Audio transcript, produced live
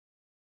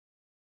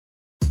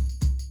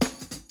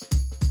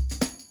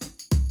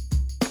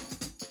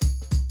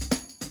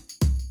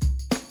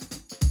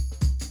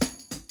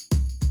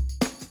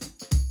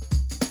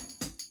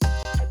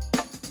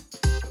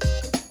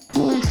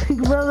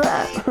think about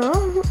that,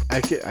 huh?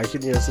 I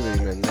can yes and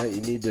amen that.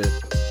 You need to.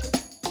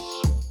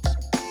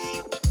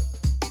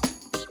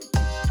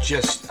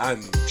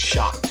 I'm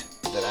shocked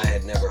that I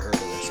had never heard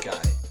of this guy.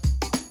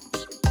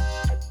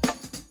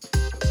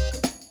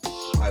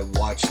 I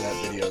watched that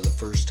video the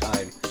first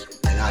time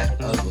and I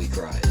ugly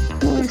cried.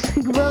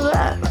 Think about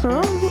that,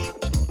 huh?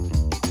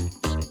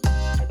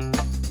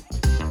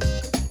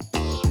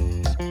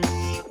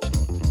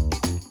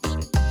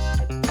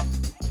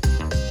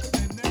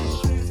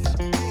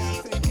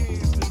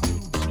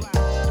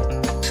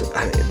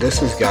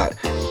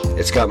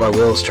 It's got my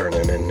wheels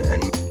turning and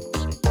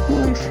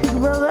Think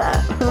about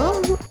that,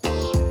 huh?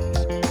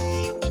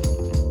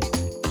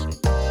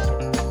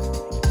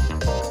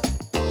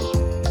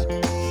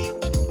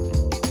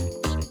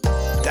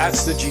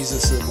 That's the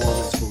Jesus that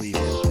Mormons believe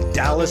in.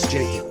 Dallas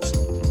Jenkins.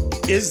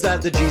 Is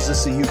that the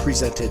Jesus that you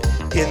presented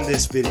in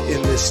this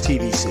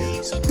TV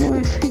series?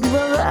 Think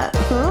about that,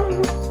 huh?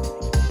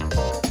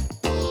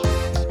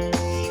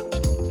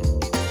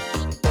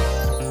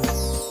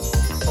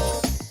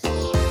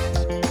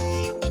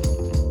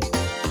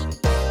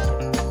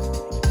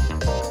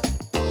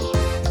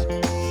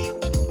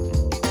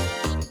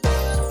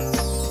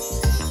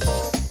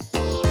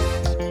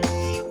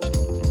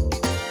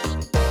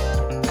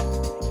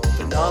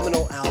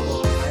 Phenomenal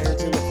album,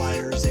 Irons in the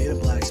Fire, Zeta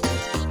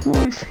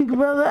Blacksmith. Think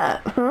about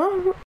that,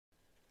 huh?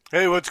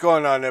 Hey, what's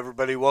going on,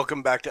 everybody?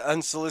 Welcome back to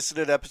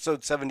Unsolicited,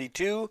 episode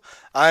 72.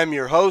 I'm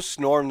your host,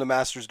 Norm the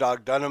Master's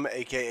Dog Dunham,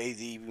 a.k.a.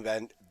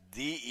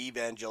 the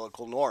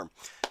Evangelical Norm.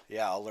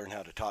 Yeah, I'll learn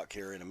how to talk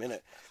here in a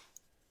minute.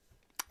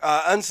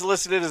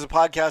 Unsolicited is a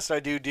podcast I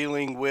do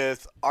dealing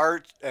with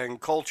art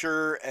and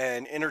culture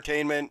and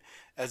entertainment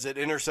as it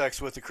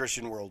intersects with the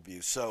Christian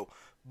worldview. So,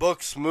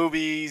 books,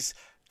 movies,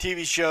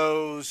 TV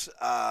shows,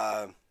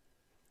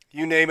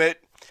 you name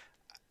it,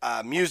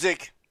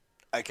 music,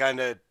 I kind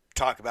of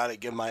talk about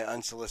it, give my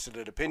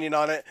unsolicited opinion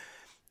on it.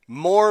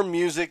 More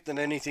music than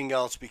anything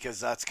else because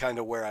that's kind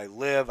of where I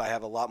live. I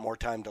have a lot more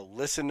time to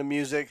listen to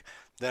music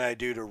than I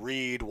do to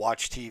read,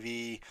 watch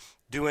TV,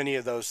 do any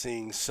of those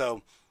things.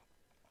 So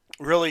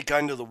really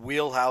kind of the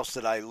wheelhouse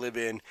that I live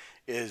in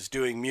is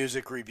doing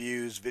music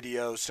reviews,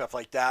 videos, stuff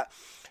like that.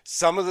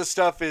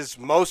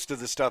 Most of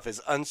the stuff is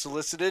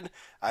unsolicited.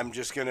 I'm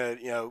just going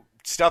to,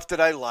 stuff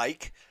that I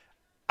like,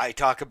 I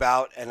talk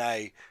about, and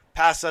I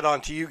pass that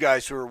on to you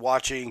guys who are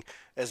watching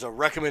as a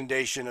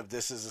recommendation of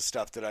this is the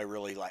stuff that I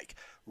really like.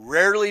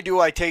 Rarely do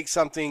I take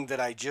something that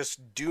I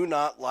just do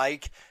not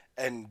like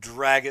and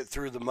drag it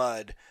through the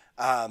mud,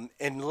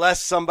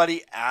 unless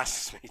somebody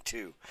asks me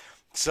to.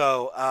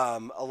 So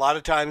a lot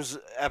of times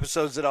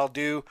episodes that I'll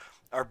do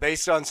are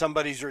based on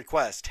somebody's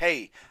request.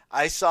 Hey,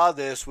 I saw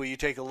this. Will you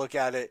take a look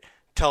at it?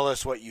 Tell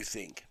us what you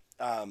think.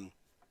 The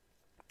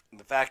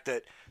fact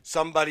that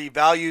somebody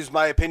values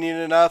my opinion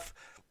enough,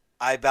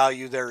 I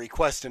value their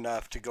request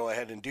enough to go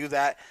ahead and do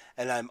that.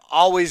 And I'm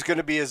always going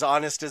to be as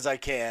honest as I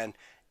can.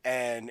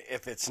 And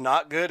if it's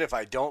not good, if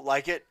I don't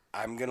like it,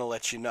 I'm going to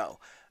let you know.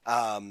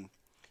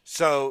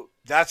 So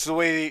that's the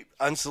way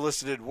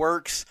Unsolicited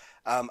works.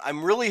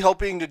 I'm really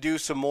hoping to do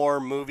some more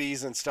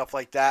movies and stuff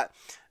like that.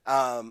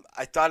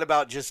 I thought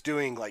about just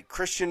doing like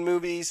Christian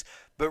movies,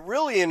 but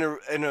really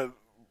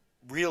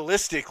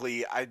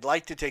realistically, I'd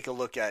like to take a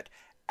look at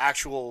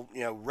actual,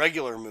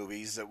 regular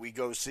movies that we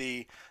go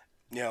see,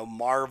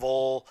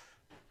 Marvel,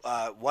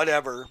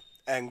 whatever,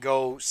 and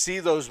go see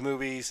those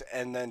movies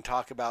and then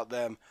talk about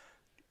them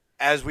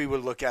as we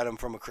would look at them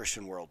from a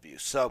Christian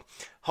worldview. So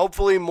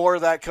hopefully more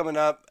of that coming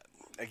up.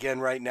 Again,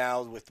 right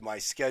now with my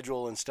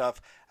schedule and stuff,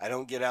 I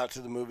don't get out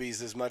to the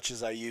movies as much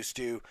as I used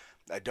to.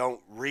 I don't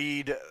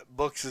read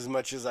books as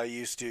much as I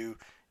used to.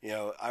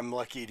 I'm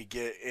lucky to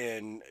get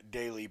in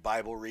daily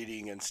Bible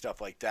reading and stuff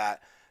like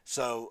that.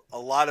 So a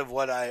lot of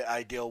what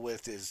I deal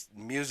with is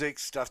music,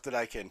 stuff that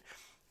I can,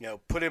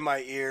 put in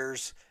my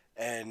ears,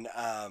 and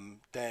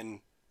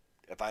then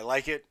if I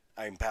like it,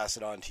 I can pass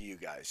it on to you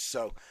guys.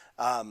 So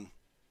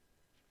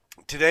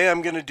today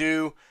I'm going to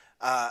do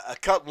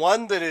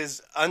one that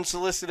is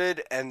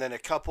unsolicited, and then a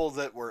couple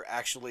that were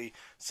actually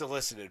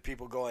solicited.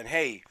 People going,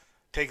 hey,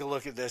 take a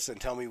look at this and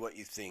tell me what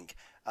you think.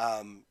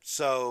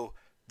 So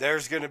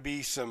there's going to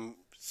be some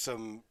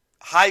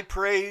high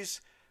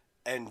praise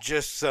and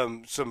just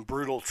some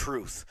brutal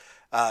truth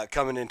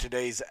coming in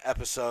today's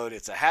episode.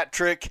 It's a hat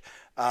trick.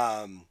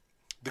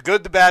 The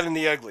good, the bad, and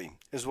the ugly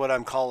is what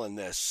I'm calling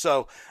this.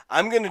 So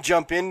I'm going to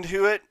jump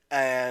into it,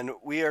 and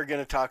we are going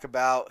to talk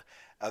about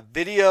a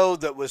video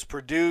that was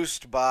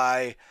produced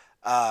by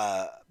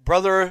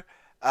brother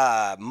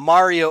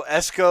Mario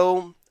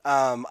Esco.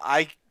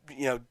 I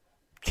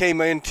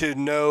came in to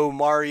know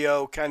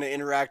Mario, kind of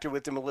interacted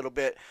with him a little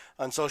bit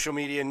on social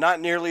media, not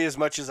nearly as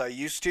much as I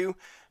used to.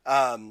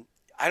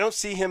 I don't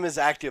see him as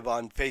active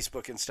on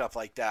Facebook and stuff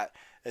like that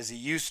as he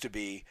used to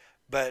be,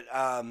 but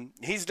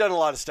he's done a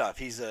lot of stuff.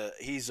 He's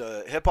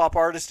a hip hop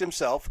artist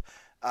himself.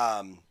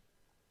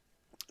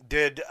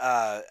 Did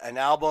an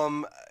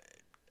album,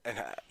 and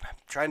I'm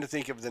trying to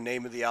think of the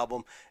name of the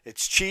album.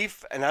 It's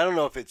Chief, and I don't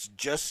know if it's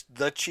just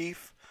The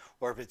Chief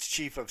or if it's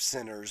Chief of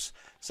Sinners.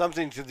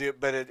 something to do,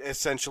 but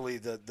essentially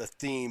the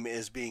theme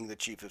is being the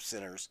chief of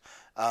sinners.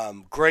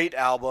 Great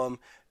album.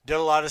 Did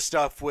a lot of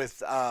stuff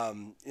with,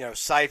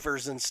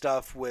 ciphers and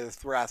stuff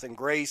with Wrath and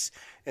Grace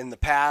in the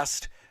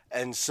past.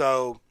 And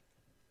so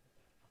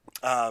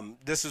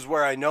this is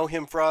where I know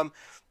him from.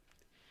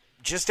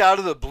 Just out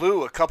of the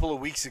blue, a couple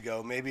of weeks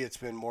ago, maybe it's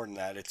been more than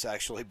that. It's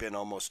actually been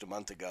almost a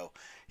month ago.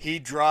 He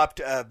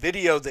dropped a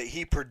video that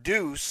he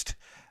produced,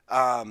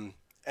 and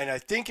I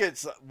think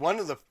it's one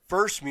of the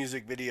first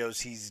music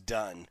videos he's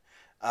done.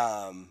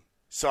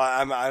 So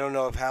I don't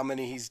know of how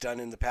many he's done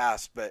in the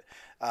past, but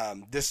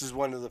this is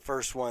one of the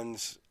first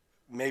ones.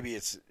 Maybe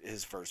it's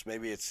his first.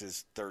 Maybe it's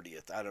his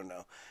 30th. I don't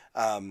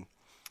know.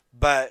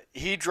 But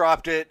he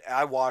dropped it.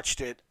 I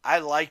watched it. I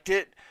liked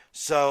it.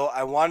 So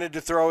I wanted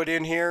to throw it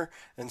in here.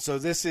 And so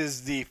this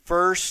is the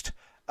first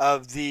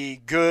of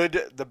the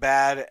good, the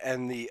bad,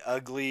 and the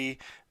ugly.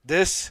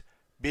 This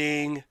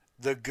being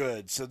the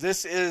good. So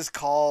this is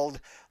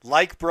called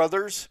Like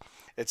Brothers.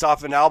 It's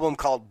off an album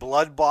called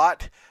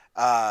Bloodbought,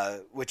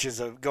 which is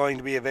going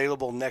to be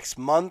available next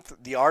month.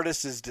 The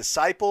artist is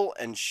Disciple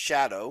and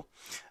Shadow.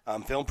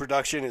 Film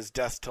production is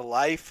Death to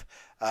Life,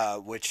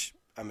 which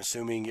I'm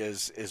assuming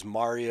is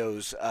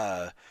Mario's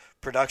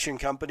production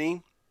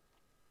company.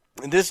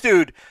 And this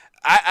dude,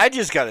 I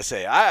just gotta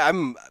say,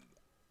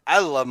 I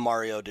love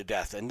Mario to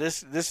death, and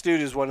this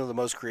dude is one of the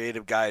most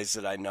creative guys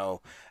that I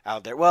know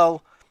out there.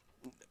 Well,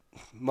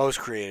 most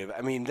creative.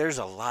 I mean, there's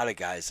a lot of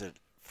guys that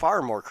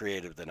far more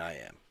creative than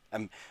I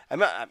am.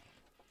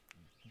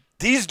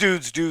 These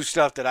dudes do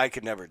stuff that I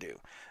could never do.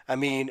 I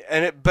mean,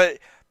 but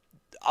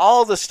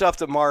all the stuff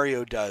that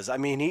Mario does, I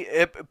mean,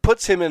 it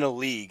puts him in a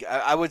league.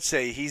 I would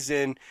say he's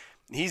in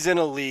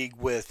a league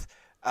with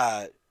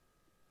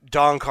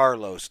Don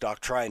Carlos,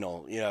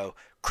 Doctrinal,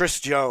 Chris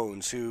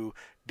Jones, who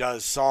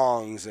does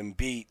songs and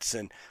beats,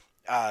 and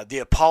the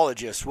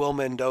Apologist, Will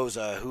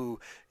Mendoza, who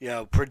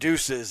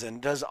produces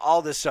and does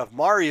all this stuff.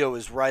 Mario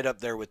is right up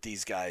there with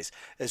these guys,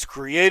 as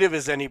creative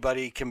as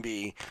anybody can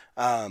be,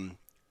 and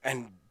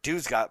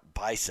dude's got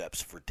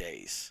biceps for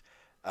days.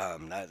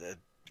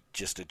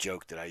 Just a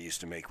joke that I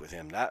used to make with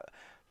him.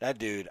 That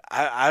dude,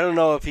 I don't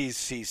know if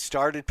he's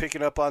started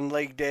picking up on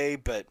leg day,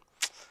 but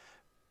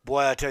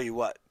boy, I tell you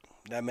what,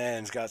 that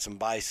man's got some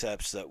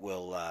biceps that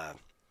will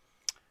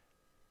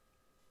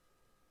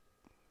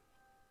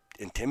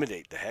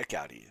intimidate the heck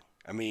out of you.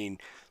 I mean,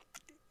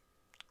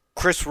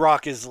 Chris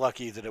Rock is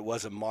lucky that it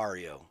wasn't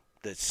Mario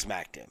that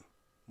smacked him.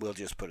 We'll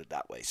just put it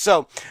that way.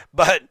 So,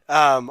 but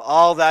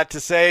all that to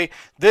say,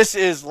 this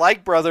is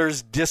Like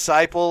Brothers,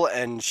 Disciple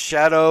and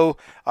Shadow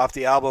off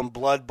the album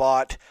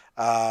Bloodbought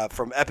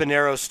from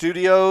Epinero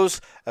Studios,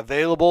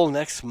 available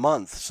next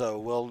month. So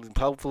we'll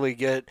hopefully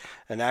get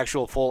an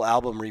actual full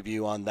album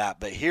review on that.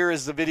 But here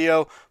is the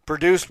video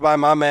produced by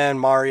my man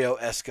Mario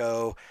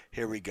Esco.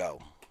 Here we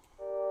go.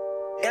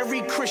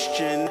 Every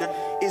Christian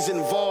is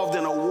involved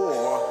in a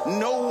war.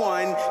 No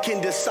one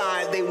can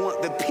decide they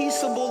want the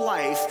peaceable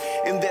life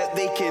and that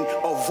they can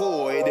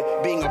avoid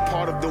being a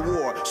part of the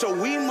war. So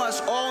we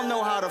must all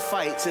know how to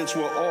fight since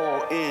we're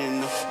all in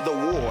the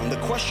war. And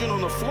the question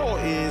on the floor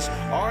is,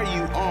 are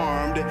you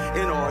armed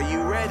and are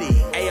you ready?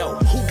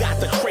 Ayo, who got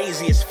the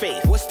craziest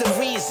faith? What's the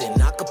reason?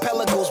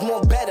 Acapella goes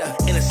more better.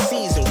 In a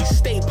season, we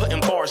stay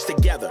putting bars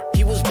together.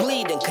 He was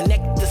bleeding,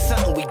 connected to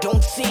something we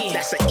don't see.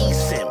 That's an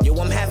eSIM. Yo,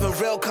 I'm having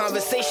real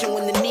conversation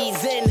when the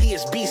need's in. He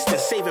is beastin',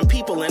 saving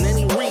people in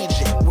any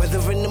region. Whether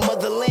in the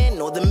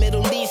motherland or the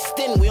Middle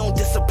Eastern, we don't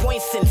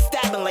disappoint sin,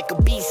 stabbing like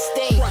a bee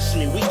sting. Trust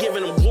me, we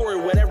giving him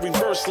glory with every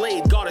verse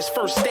laid. God is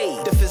first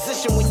aid. The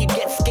physician when you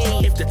get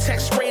scathed. If the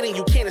text rating,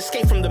 you can't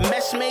escape from the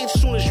mess made.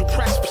 Soon as you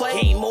press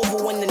play, game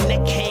over when the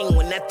neck hang.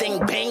 When that thing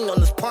banged on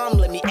his palm,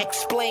 let me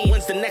explain.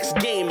 When's the next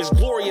game? Is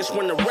glorious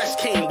when the rest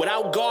came.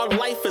 Without God,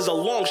 life is a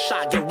long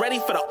shot. Get ready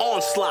for the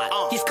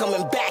onslaught. He's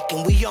coming back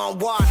and we on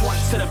watch. Front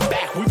to the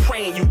back, we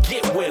praying you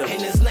get with him.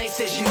 And as nice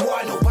as you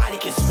are, nobody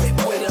can split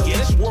with him. Yeah,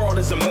 this world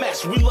is a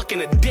mess. We looking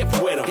to dip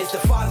with him. It's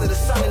the Father, the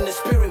Son, and the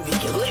Spirit. We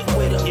can live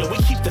with him. Yeah, we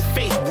keep the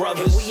faith,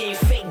 brothers. And we ain't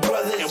fake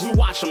brothers. And we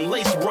watch them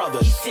lace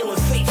brothers. He's sealing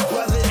faith,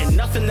 brothers. And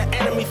nothing the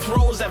enemy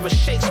throws ever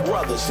shakes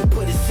brothers. To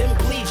put it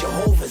simply,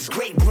 Jehovah's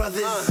great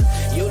brothers.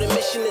 Yo, the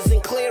mission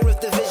isn't clear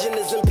if the vision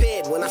is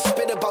impaired. When I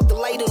spit about the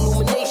light,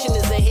 illumination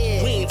is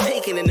ahead. We ain't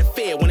taking in the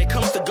fear. When it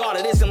comes to God,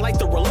 it isn't like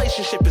the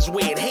relationship is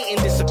weird.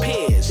 Hating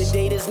disappears. The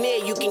date is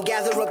near. You can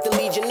gather up the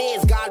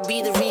legionnaires. God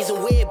be the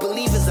reason where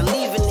believers are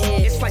leaving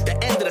here. It's like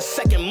the end of the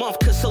second month,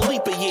 cause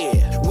Salipa year.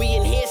 We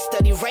in here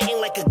study writing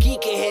like a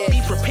geek in here.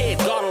 Be prepared,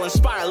 God will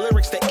inspire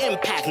lyrics to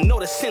impact. Know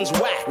the sin's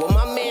whack. Well,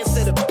 my man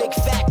said a big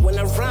fact. When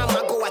I rhyme,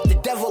 I go at the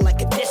devil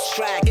like a diss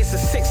track. It's a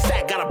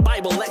 6-stack, got a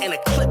Bible letting a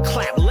clip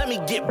clap. Let me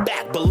get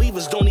back,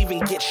 believers don't even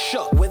get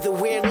shook. Whether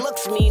weird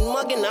looks mean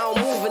mugging, I don't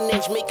move an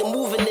inch. Make a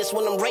move in this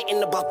when I'm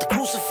writing about the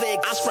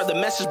crucifix. I spread the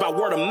message by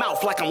word of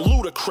mouth like I'm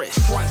ludicrous.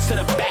 Front to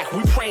the back,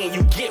 we praying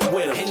you get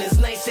with him. And as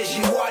nice as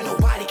you are,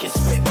 nobody can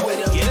spit with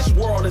him. Yeah, this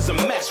world is a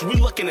mess, we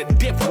looking to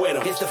dip with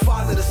him. It's the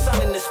Father, the Son,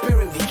 and the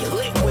Spirit, we can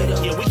live with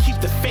him. Yeah, we keep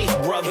the faith,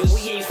 brothers.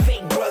 And we ain't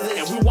fake brothers.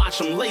 And we watch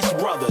them lace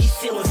brothers. He's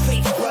sealing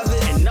faith,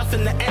 brothers. And nothing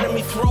nothing the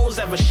enemy throws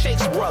ever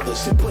shakes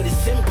brothers. To put it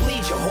simply,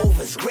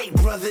 Jehovah's great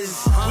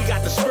brothers. We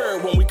got the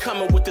spirit when we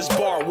coming with this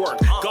bar work.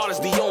 God is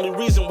the only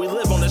reason we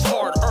live on this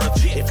hard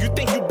earth. If you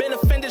think you've been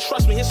offended,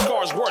 trust me, his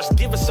scar's worse.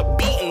 Give us a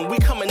beating, we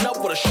coming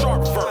up with a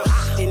sharp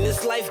verse. In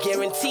this life,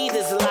 guaranteed,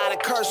 there's a lot of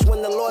curse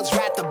when the Lord's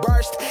wrath to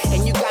burst.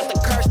 And you got the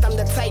cursed, I'm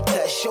the type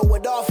to show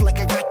it off like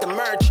I got the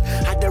merch.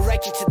 I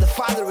direct you to the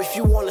Father if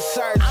you want to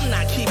search. I'm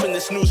not keeping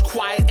this news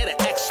quiet,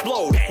 it'll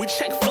explode. We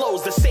check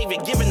flows, the Savior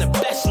giving the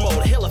best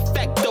mode. He'll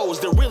affect those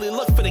that really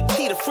look for the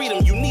key to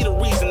freedom. You need a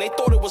reason, they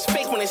thought it was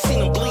fake when they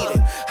seen him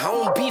bleeding. I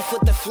don't beef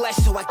with the flesh,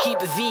 so I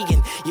keep it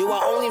vegan. You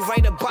are only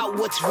right about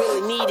what's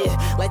really needed.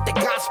 Like the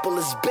gospel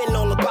has been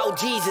all about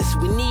Jesus.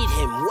 We need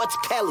him. What's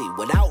Kelly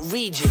without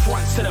Regis?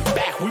 Front to the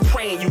back, we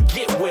praying you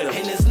get with him.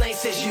 And as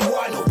nice as you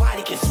are,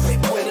 nobody can spit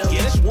with him.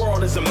 Yeah, this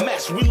world is a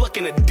mess, we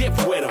looking to dip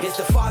with him. It's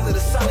the Father, the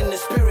Son, and the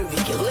Spirit, we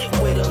can lick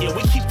with him. Yeah,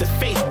 we keep the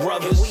faith,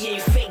 brothers. And we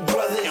ain't fake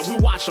brothers. And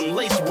we watch them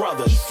lace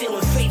brothers. He's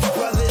stealing faith,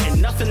 brothers.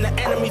 And nothing the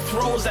enemy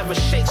throws ever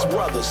shakes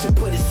brothers. To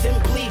put it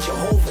simply,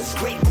 Jehovah's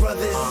great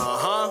brothers.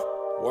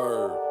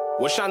 Word.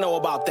 What y'all know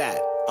about that?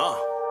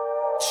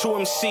 2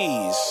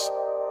 MCs,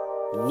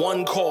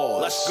 one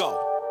cause. Let's go.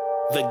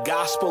 The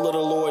gospel of the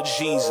Lord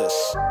Jesus.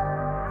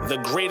 The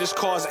greatest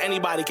cause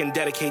anybody can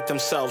dedicate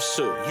themselves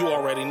to. You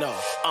already know.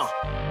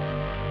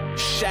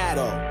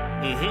 Shadow.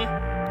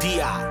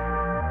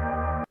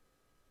 D.I.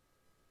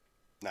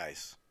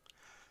 Nice.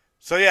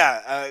 So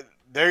yeah,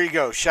 there you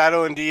go.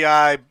 Shadow and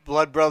D.I.,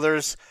 Blood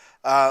Brothers,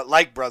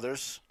 like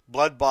brothers.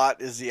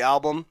 Bloodbot is the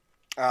album.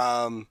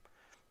 Yeah,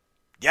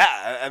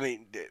 I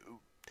mean,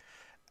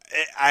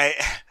 I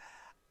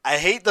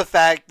hate the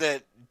fact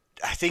that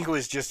I think it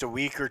was just a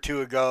week or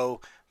two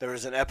ago there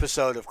was an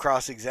episode of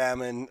Cross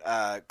Examine,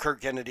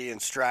 Kirk Kennedy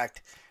and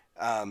Stracht.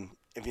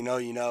 If you know,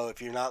 you know.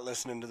 If you're not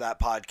listening to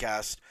that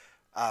podcast,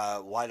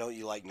 why don't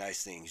you like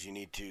nice things? You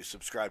need to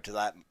subscribe to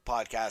that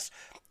podcast.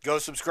 Go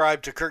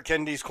subscribe to Kirk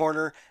Kennedy's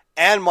Corner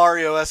and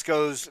Mario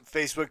Esco's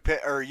Facebook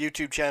or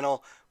YouTube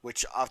channel,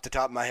 which off the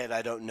top of my head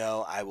I don't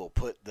know. I will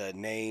put the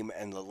name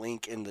and the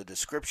link in the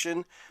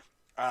description,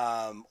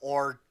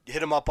 or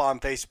hit him up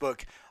on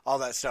Facebook, all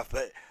that stuff.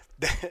 But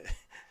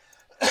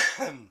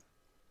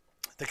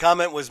the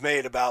comment was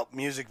made about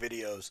music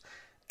videos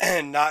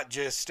and not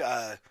just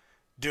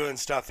doing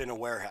stuff in a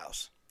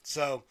warehouse.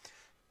 So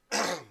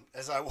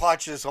as I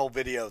watch this whole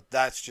video,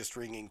 that's just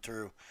ringing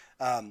through.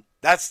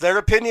 That's their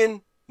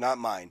opinion, not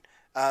mine.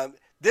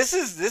 This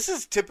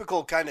is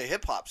typical kind of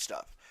hip hop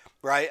stuff,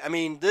 right? I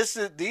mean, these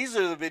are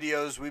the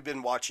videos we've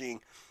been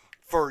watching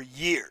for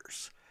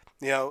years.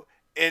 You know,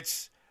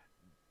 it's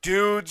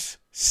dudes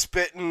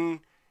spitting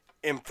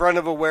in front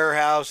of a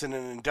warehouse in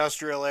an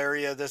industrial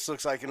area. This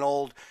looks like an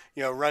old,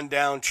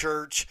 rundown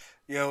church,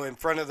 in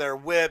front of their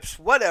whips,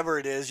 whatever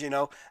it is,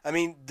 I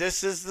mean,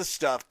 this is the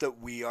stuff that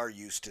we are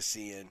used to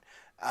seeing.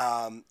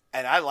 And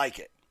I like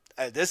it.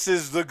 This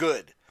is the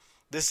good.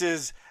 This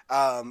is,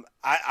 the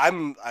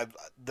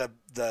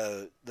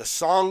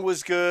song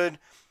was good.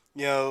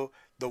 The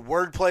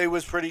wordplay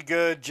was pretty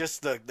good.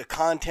 Just the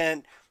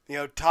content,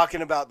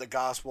 talking about the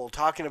gospel,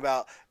 talking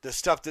about the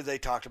stuff that they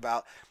talked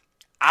about.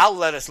 I'll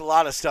let a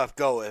lot of stuff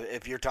go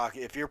if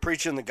you're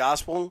preaching the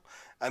gospel.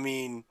 I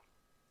mean,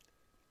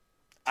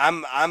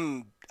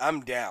 I'm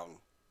down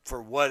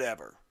for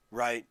whatever,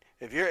 right?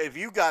 If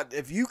you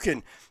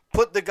can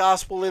put the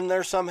gospel in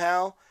there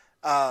somehow,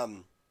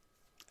 and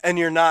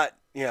you're not,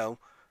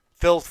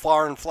 filth,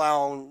 far and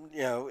flown,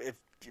 if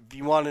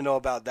you want to know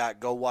about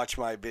that, go watch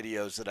my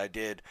videos that I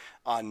did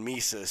on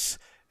Mises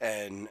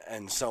and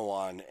so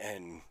on,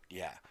 and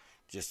yeah,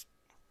 just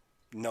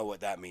know what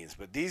that means.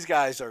 But these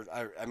guys are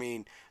I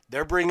mean,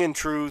 they're bringing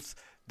truth.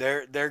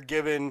 They're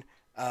giving,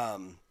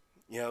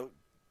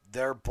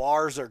 their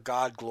bars are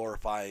God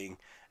glorifying,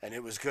 and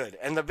it was good.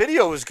 And the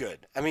video was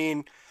good. I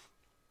mean,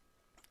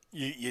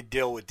 you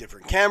deal with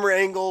different camera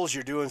angles.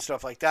 You're doing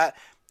stuff like that.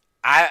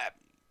 I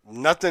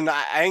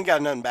ain't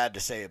got nothing bad to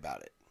say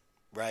about it,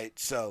 right?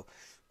 So,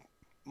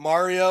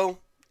 Mario,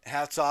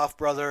 hats off,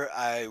 brother.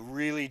 I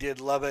really did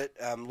love it.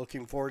 I'm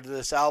looking forward to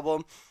this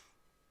album.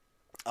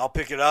 I'll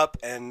pick it up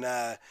and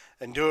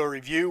do a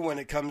review when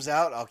it comes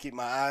out. I'll keep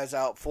my eyes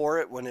out for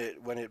it when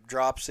it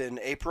drops in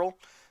April,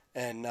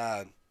 and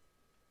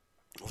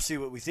we'll see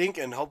what we think.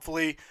 And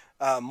hopefully,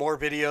 more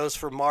videos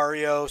for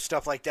Mario,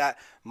 stuff like that.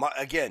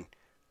 Again,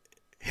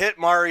 hit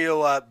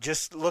Mario up.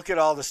 Just look at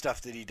all the stuff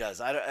that he does.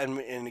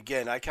 And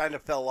again, I kind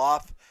of fell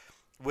off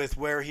with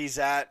where he's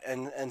at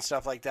and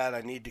stuff like that.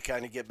 I need to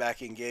kind of get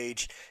back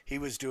engaged. He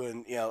was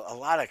doing, a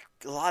lot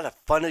of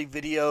funny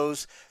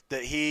videos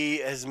that he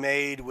has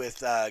made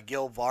with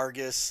Gil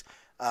Vargas,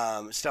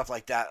 stuff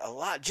like that.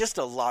 Just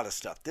a lot of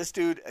stuff. This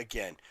dude,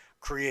 again,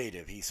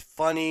 creative. He's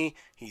funny.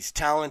 He's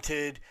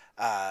talented.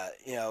 A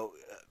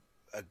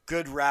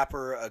good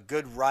rapper, a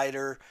good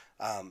writer.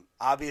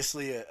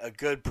 Obviously a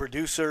good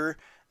producer.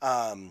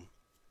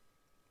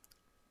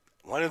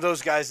 One of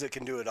those guys that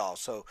can do it all.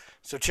 So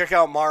check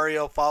out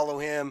Mario, follow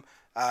him,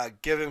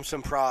 give him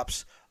some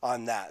props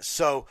on that.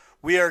 So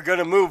we are going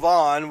to move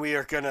on. We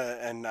are going to,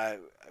 and I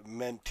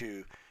meant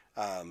to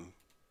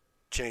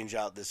change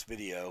out this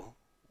video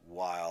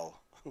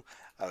while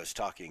I was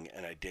talking,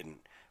 and I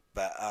didn't.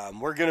 But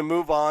we're going to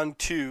move on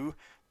to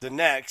the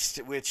next,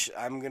 which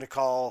I'm going to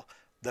call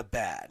the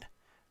bad.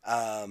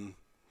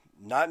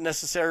 Not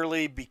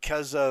necessarily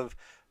because of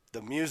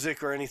the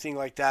music or anything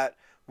like that.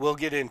 We'll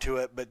get into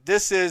it. But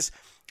this is,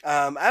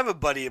 I have a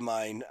buddy of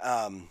mine,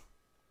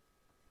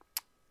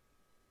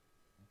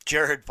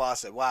 Jared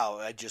Fawcett. Wow,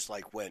 I just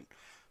like went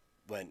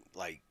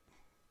like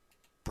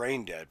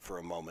brain dead for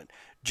a moment.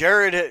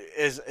 Jared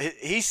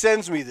he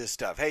sends me this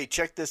stuff. Hey,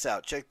 check this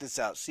out.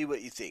 See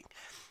what you think.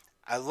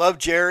 I love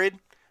Jared.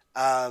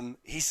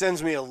 He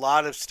sends me a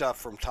lot of stuff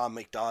from Tom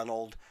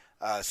McDonald,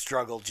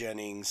 Struggle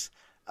Jennings,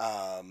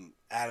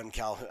 Adam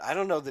Calhoun. I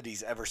don't know that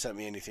he's ever sent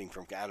me anything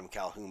from Adam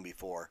Calhoun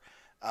before.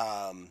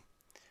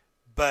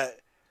 But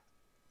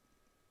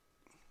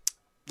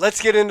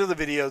let's get into the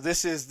video.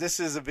 This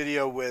is a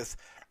video with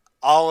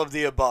all of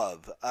the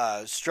above.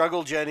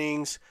 Struggle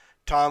Jennings,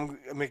 Tom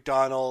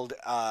McDonald,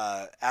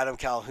 Adam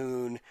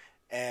Calhoun,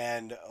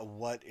 and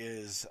what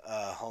is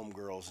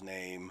homegirl's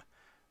name?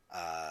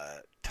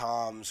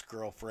 Tom's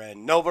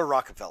girlfriend, Nova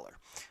Rockefeller.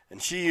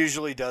 And she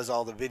usually does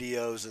all the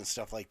videos and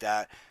stuff like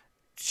that.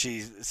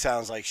 She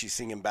sounds like she's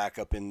singing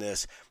backup in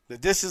this.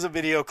 But this is a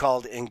video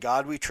called In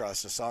God We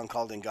Trust, a song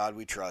called In God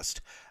We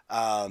Trust.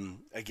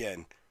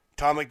 Again,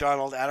 Tom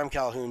McDonald, Adam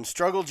Calhoun,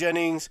 Struggle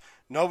Jennings,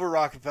 Nova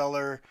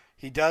Rockefeller.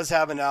 He does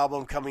have an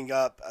album coming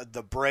up,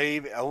 The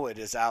Brave. Oh, it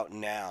is out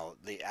now.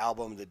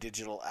 The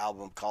digital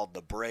album called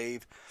The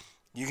Brave.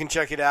 You can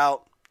check it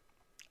out.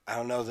 I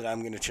don't know that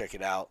I'm going to check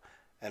it out,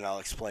 and I'll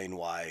explain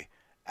why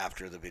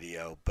after the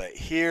video. But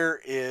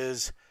here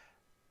is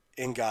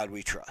In God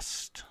We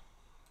Trust.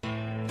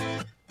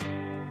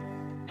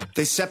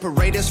 They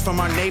separate us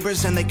from our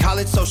neighbors and they call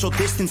it social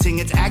distancing.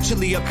 It's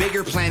actually a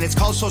bigger plan. It's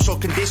called social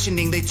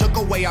conditioning. They took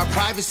away our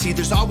privacy.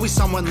 There's always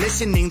someone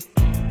listening.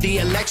 The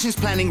election's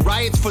planning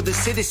riots for the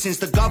citizens.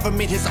 The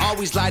government has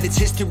always lied, it's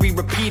history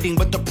repeating.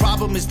 But the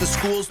problem is the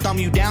schools dumb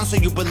you down so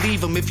you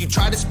believe them. If you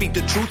try to speak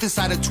the truth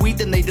inside a tweet,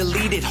 then they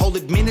delete it. Whole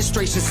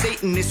administration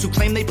Satanists who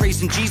claim they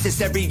praise in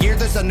Jesus. Every year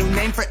there's a new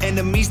name for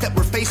enemies that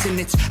we're facing.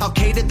 It's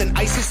Al-Qaeda, then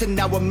ISIS, and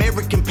now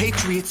American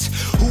patriots.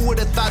 Who would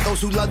have thought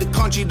those who love the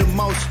country the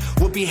most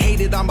would be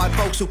hated on by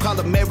folks who call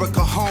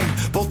America home?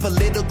 Both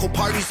political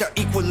parties are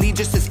equally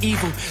just as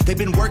evil. They've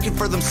been working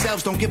for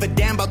themselves, don't give a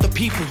damn about the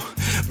people.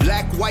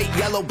 Black, white,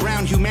 yellow,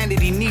 brown,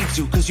 humanity needs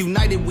you. Cause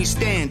united we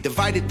stand,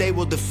 divided they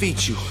will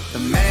defeat you. The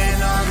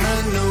man on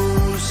the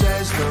news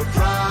says the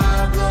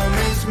problem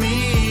is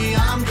me.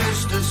 I'm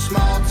just a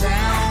small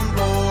town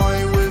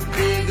boy with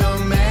big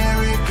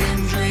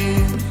American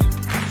dreams.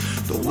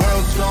 The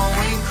world's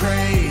going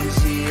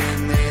crazy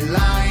and they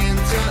lying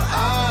to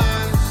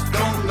us.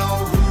 Don't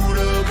know who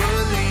to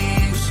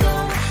believe,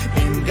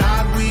 so in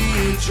God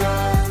we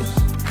trust.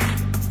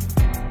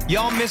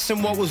 Y'all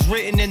missing what was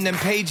written in them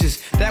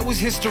pages. That was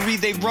history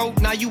they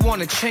wrote, now you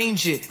wanna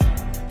change it.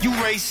 You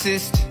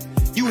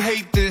racist, you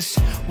hate this.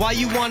 Why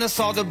you want us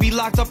all to be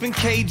locked up in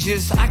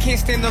cages? I can't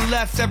stand the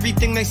left,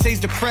 everything they say's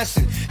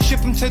depressing.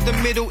 Ship them to the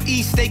Middle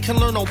East, they can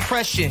learn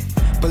oppression.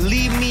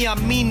 Believe me, I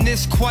mean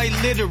this quite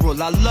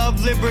literal. I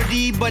love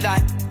liberty, but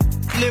I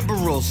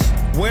liberals.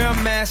 Wear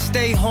a mask,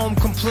 stay home,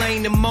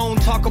 complain and moan.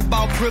 Talk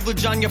about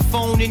privilege on your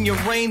phone in your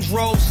Range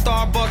Rover,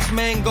 Starbucks,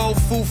 mango,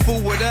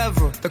 foo-foo,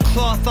 whatever. The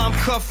cloth I'm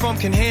cut from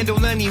can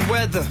handle any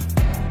weather.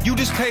 You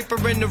just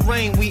paper in the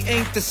rain, we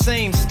ain't the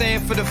same.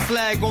 Stand for the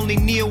flag, only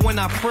kneel when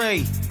I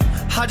pray.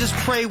 I just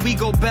pray we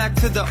go back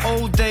to the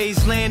old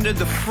days, land of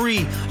the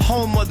free,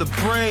 home of the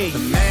brave. The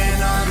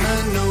man on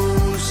the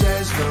news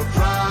says the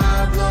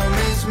problem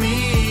is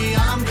me.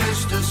 I'm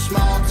just a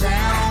small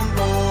town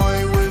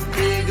boy with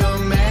big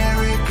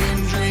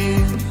American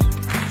dreams.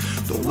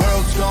 The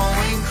world's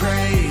going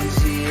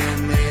crazy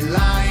and they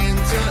lying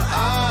to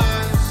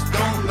us.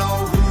 Don't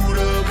know who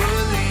to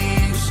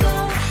believe, so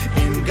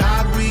in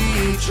God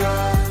we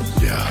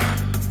trust. Yeah.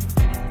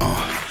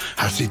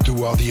 I see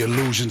through all the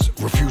illusions,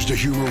 refuse to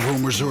hear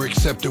rumors or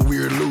accept that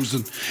we're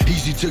losing.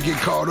 Easy to get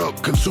caught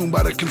up, consumed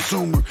by the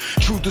consumer.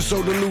 Truth is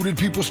so diluted,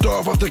 people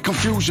starve off the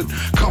confusion.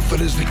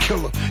 Comfort is the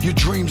killer, your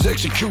dreams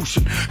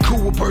execution.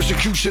 Cool with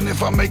persecution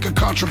if I make a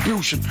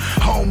contribution.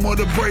 Home of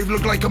the brave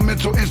look like a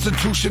mental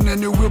institution,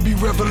 and there will be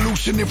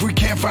revolution if we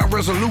can't find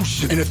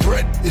resolution. And a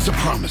threat is a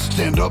promise,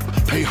 stand up,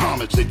 pay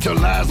homage. They tell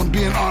lies, I'm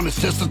being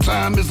honest, test of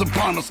time is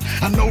upon us.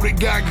 I know that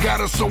God got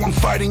us, so I'm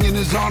fighting in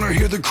his honor.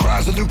 Hear the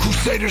cries of the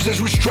crusaders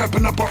as we strap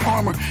up our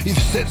armor.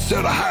 Either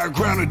set a higher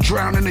ground or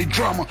drown in a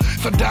drama.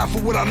 If I die for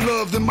what I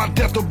love, then my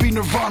death will be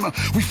nirvana.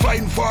 We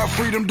fighting for our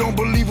freedom, don't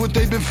believe what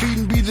they've been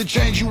feeding. Be the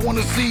change you want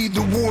to see,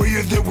 the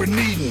warrior that we're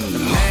needing. The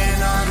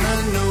man on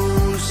the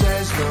news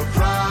says the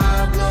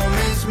problem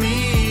is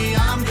me.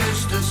 I'm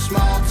just a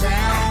small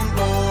town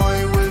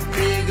boy with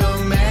big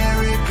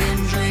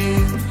American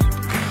dreams.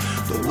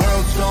 The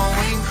world's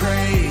going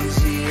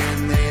crazy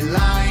and they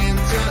lying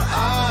to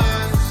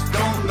us.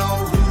 Don't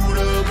know who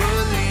to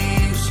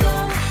believe, so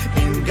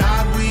in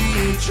God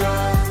we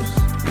trust.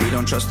 We don't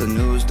don't trust the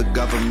news, the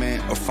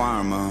government, or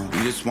pharma.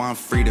 We just want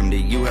freedom,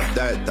 that you have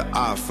that to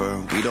offer.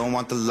 We don't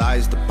want the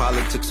lies, the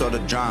politics, or the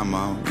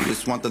drama. We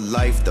just want the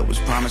life that was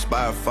promised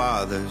by our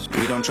fathers.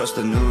 We don't trust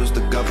the news,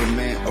 the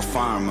government, or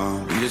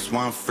pharma. We just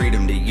want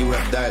freedom, that you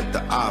have that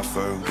to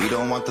offer. We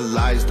don't want the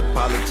lies, the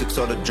politics,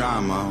 or the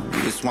drama.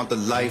 We just want the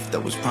life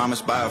that was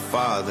promised by our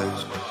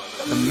fathers.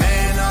 The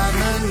man on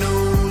the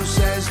news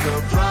says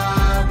the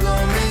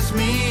problem is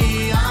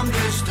me. I'm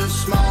just a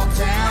small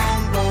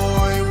town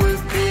boy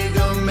with big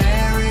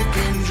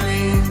American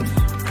dreams.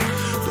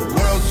 The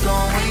world's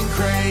going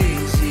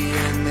crazy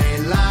and they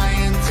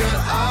lying to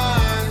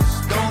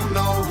us. Don't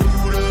know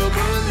who to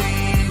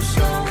believe,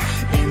 so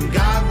in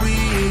God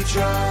we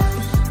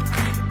trust.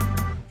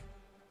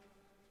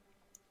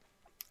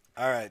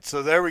 All right,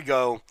 so there we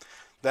go.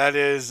 That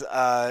is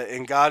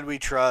In God We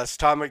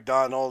Trust, Tom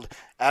MacDonald,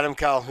 Adam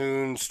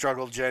Calhoun,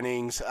 Struggle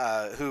Jennings,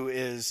 who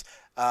is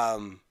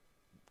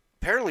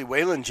apparently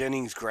Waylon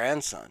Jennings'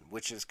 grandson,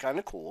 which is kind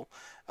of cool.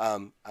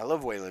 I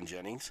love Waylon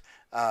Jennings.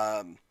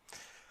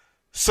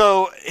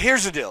 So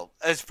here's the deal.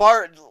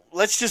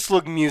 Let's just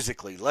look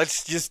musically.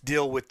 Let's just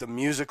deal with the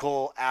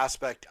musical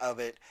aspect of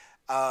it.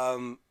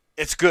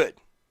 It's good.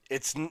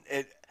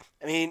 I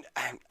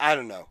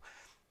don't know.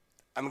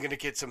 I'm going to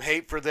get some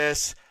hate for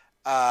this.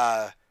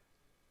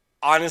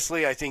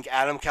 Honestly, I think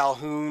Adam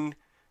Calhoun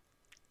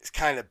is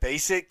kind of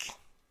basic.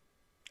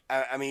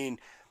 I mean,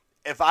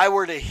 if I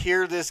were to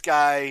hear this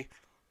guy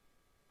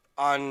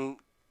on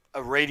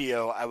a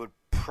radio, I would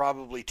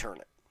probably turn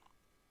it.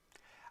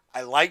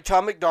 I like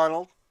Tom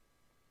MacDonald.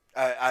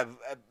 A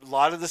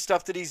lot of the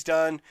stuff that he's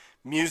done,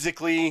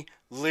 musically,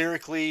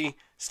 lyrically,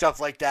 stuff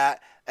like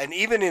that. And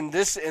even in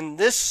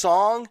this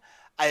song,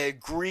 I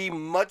agree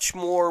much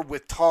more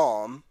with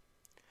Tom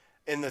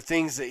in the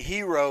things that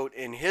he wrote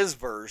in his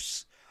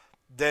verse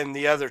than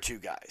the other two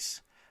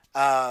guys.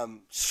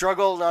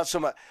 Struggle, not so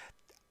much.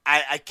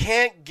 I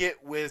can't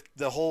get with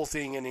the whole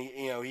thing, and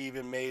he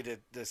even made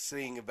this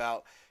thing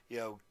about,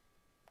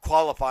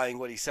 qualifying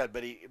what he said,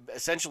 but he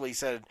essentially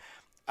said,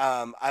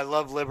 I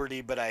love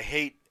liberty, but I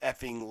hate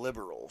effing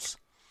liberals,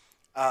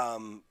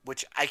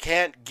 which I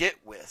can't get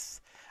with.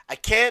 I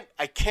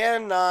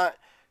cannot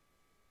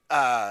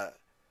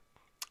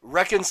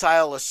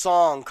reconcile a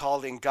song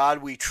called In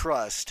God We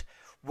Trust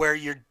where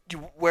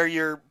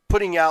you're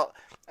putting out,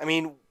 I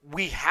mean,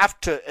 we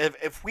have to,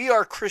 if we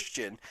are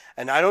Christian,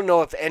 and I don't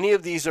know if any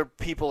of these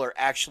people are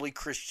actually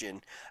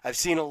Christian. I've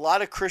seen a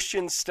lot of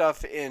Christian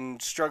stuff in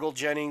Struggle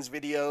Jennings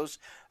videos,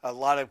 a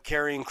lot of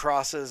carrying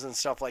crosses and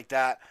stuff like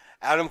that.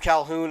 Adam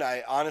Calhoun,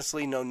 I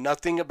honestly know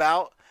nothing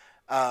about.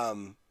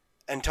 And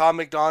Tom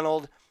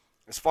MacDonald,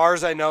 as far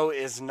as I know,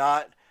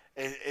 I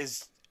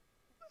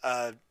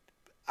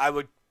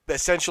would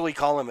essentially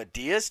call him a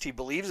deist. He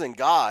believes in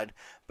God,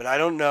 but I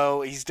don't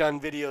know. He's done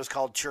videos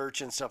called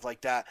Church and stuff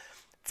like that.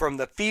 From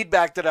the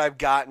feedback that I've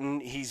gotten,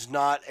 he's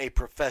not a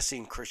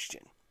professing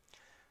Christian.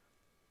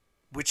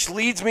 Which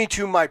leads me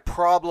to my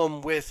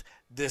problem with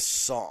this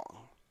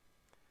song.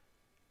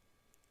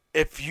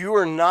 If you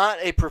are not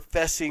a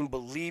professing,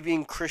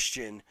 believing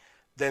Christian,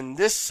 then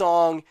this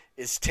song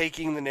is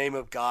taking the name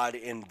of God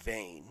in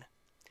vain.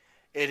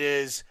 It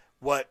is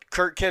what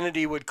Kurt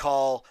Kennedy would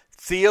call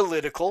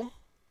theolitical.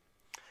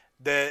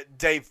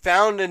 They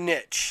found a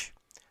niche,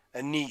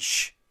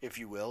 if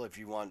you will, if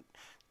you want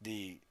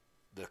the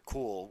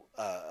cool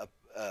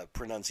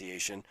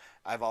pronunciation.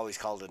 I've always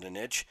called it a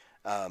niche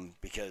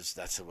because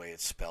that's the way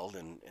it's spelled,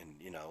 and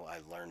I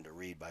learned to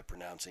read by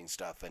pronouncing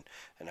stuff, and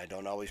I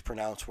don't always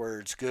pronounce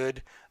words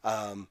good.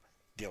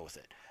 Deal with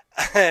it.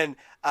 And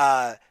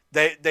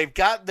they've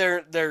got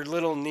their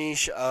little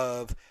niche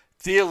of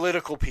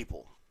theological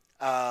people,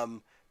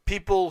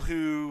 people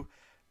who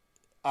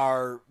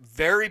are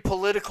very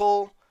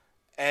political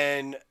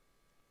and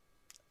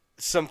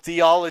some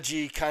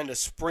theology kind of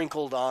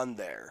sprinkled on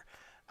there.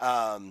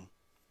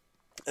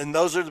 And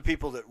those are the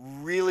people that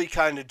really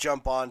kind of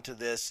jump onto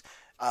this.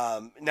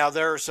 Now,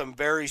 there are some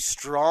very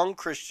strong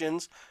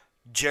Christians.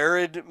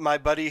 Jared, my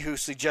buddy who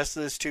suggested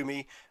this to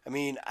me, I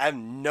mean, I have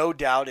no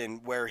doubt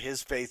in where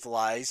his faith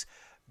lies.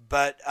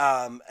 But,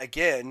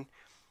 again,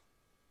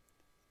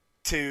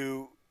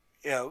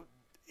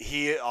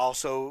 he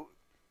also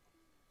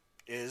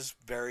is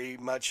very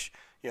much,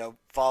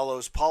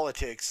 follows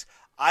politics.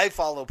 I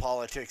follow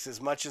politics as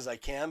much as I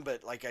can,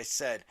 but like I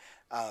said,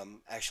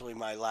 actually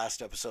my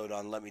last episode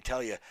on Let Me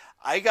Tell You,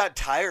 I got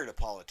tired of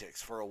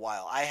politics for a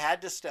while. I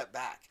had to step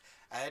back.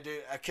 I had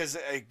to, because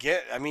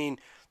again, I mean,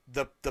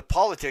 the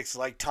politics,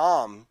 like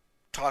Tom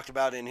talked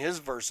about in his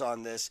verse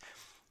on this,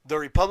 the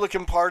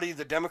Republican Party,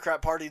 the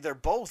Democrat Party, they're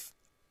both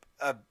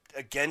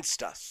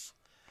against us.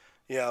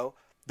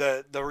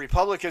 The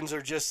Republicans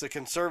are just the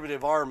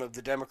conservative arm of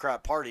the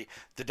Democrat Party.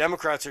 The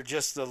Democrats are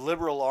just the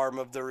liberal arm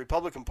of the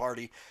Republican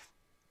Party.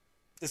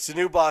 It's the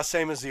new boss,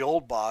 same as the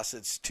old boss.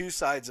 It's two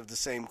sides of the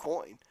same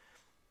coin.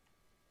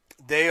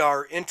 They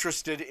are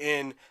interested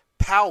in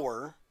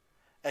power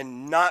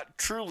and not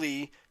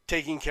truly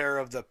taking care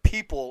of the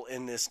people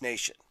in this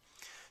nation.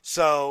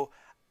 So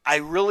I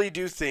really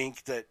do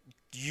think that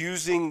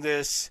using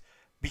this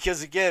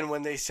Because again,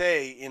 when they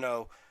say, you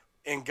know,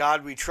 in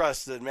God we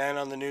trust, the man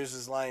on the news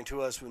is lying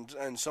to us,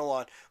 and so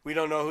on, we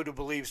don't know who to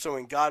believe, so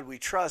in God we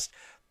trust.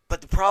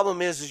 But the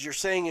problem is you're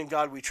saying in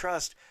God we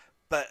trust,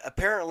 but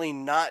apparently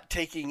not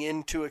taking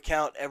into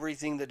account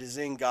everything that is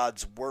in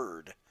God's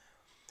word.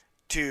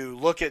 To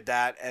look at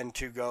that and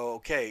to go,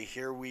 okay,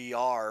 here we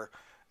are,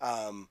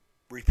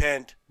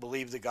 repent,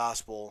 believe the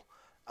gospel,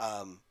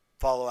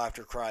 follow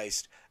after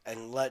Christ,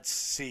 and let's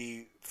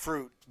see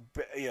fruit,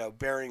 you know,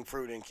 bearing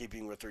fruit in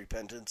keeping with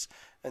repentance,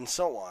 and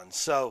so on.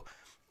 So,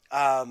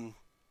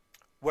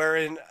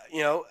 wherein,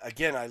 you know,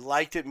 again, I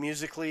liked it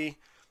musically,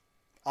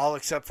 all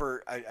except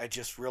for I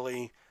just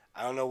really,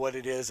 I don't know what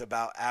it is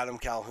about Adam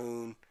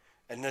Calhoun.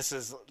 And this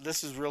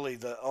is really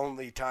the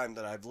only time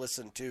that I've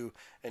listened to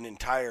an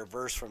entire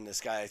verse from this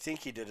guy. I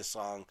think he did a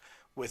song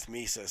with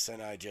Mises, and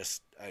I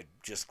just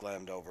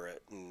glammed over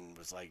it and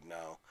was like,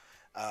 no.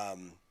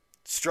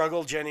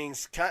 Struggle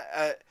Jennings,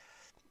 I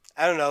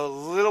don't know, a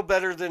little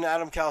better than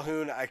Adam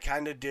Calhoun. I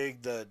kind of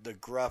dig the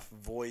gruff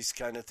voice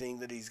kind of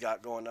thing that he's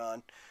got going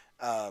on.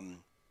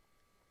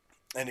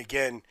 And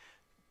again,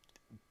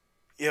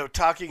 you know,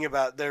 talking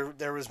about,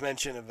 there was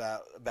mention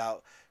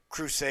about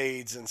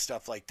crusades and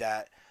stuff like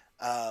that.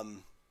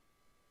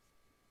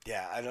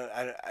 Yeah,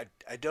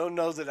 I don't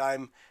know that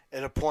I'm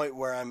at a point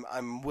where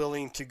I'm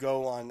willing to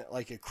go on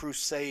like a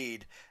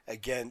crusade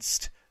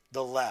against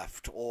the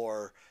left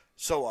or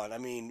so on. I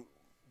mean,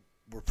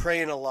 we're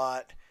praying a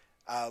lot.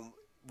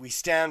 We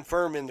stand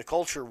firm in the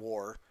culture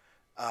war.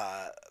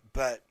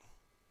 But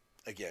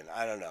again,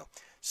 I don't know.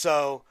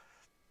 So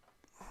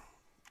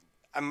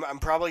I'm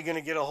probably going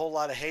to get a whole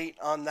lot of hate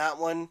on that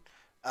one.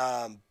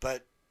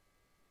 But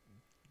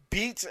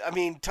beats, I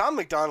mean, Tom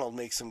McDonald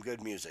makes some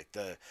good music.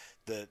 The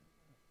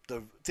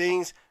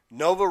things,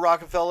 Nova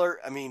Rockefeller,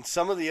 I mean,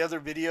 some of the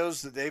other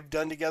videos that they've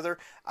done together,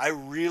 I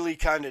really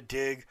kind of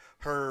dig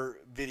her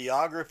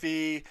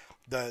videography,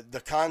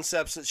 the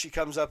concepts that she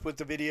comes up with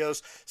the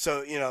videos.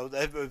 So, you know,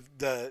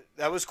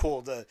 that was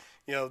cool. The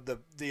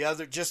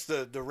other, just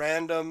the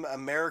random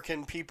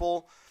American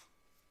people,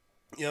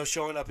 you know,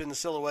 showing up in the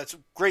silhouettes,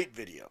 great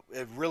video.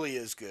 It really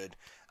is good.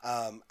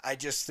 I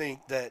just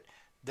think that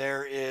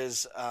there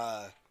is,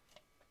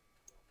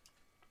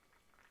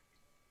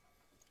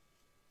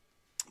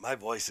 my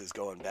voice is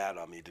going bad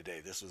on me today.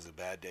 This was a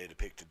bad day to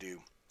pick to do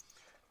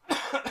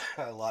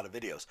a lot of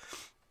videos.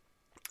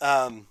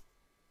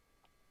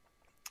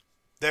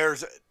 There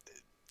is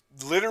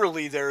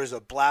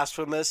a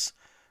blasphemous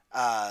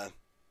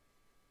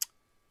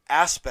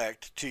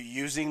aspect to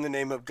using the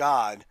name of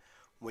God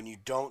when you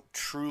don't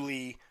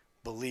truly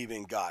believe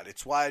in God.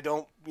 It's why I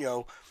don't, you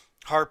know,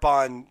 harp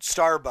on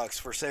Starbucks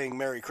for saying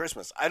Merry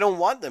Christmas. I don't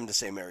want them to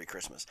say Merry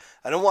Christmas.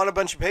 I don't want a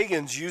bunch of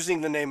pagans using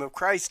the name of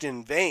Christ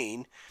in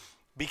vain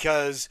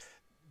because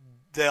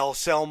they'll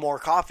sell more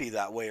coffee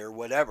that way or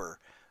whatever.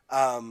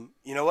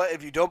 You know what?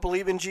 If you don't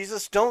believe in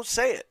Jesus, don't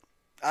say it.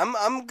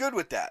 I'm good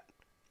with that.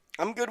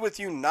 I'm good with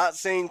you not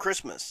saying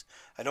Christmas.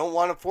 I don't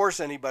want to force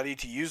anybody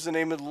to use the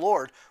name of the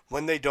Lord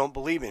when they don't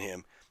believe in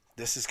him.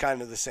 This is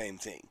kind of the same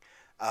thing.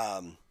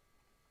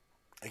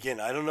 Again,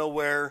 I don't know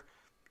where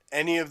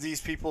any of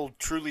these people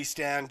truly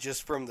stand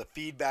just from the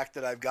feedback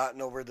that I've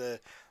gotten over the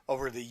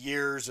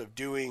years of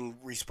doing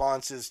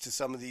responses to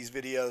some of these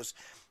videos.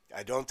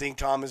 I don't think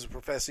Tom is a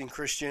professing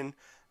Christian.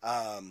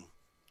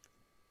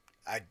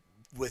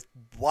 With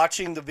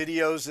watching the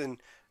videos and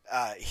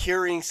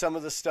hearing some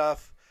of the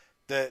stuff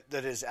that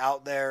is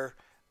out there,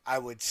 I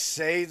would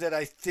say that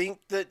I think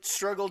that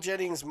Struggle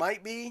Jennings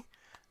might be.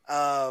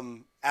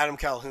 Adam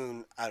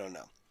Calhoun, I don't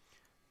know.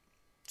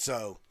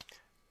 So,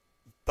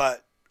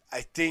 but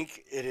I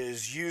think it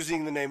is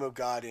using the name of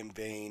God in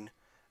vain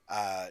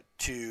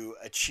to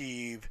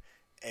achieve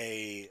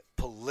a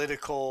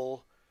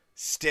political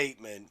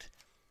statement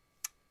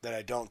that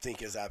I don't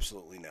think is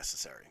absolutely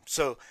necessary.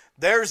 So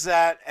there's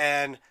that.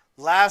 And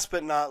last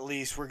but not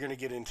least, we're going to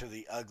get into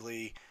the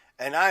ugly.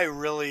 And I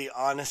really,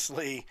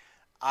 honestly,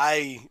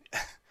 I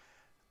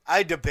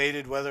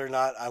debated whether or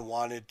not I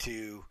wanted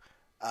to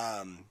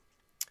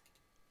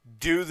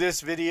do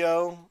this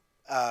video,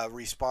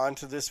 respond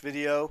to this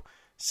video,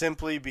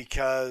 simply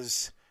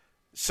because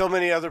so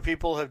many other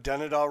people have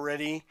done it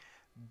already.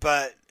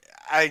 But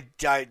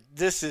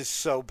this is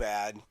so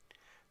bad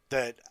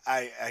that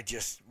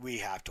we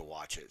have to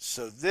watch it.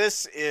 So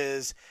this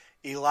is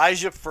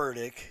Elijah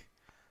Furtick.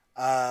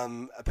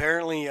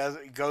 Apparently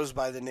it goes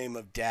by the name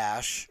of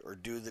Dash, or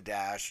Do the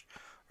Dash,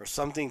 or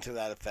something to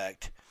that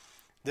effect.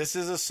 This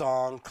is a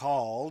song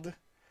called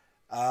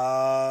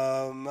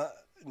No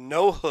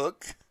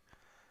Hook.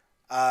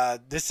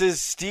 This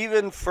is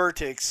Stephen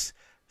Furtick's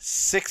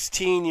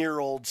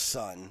 16-year-old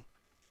son.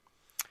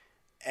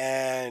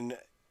 And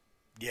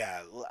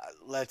yeah,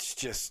 let's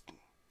just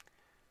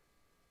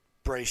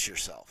brace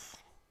yourself.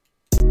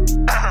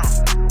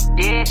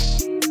 Yeah.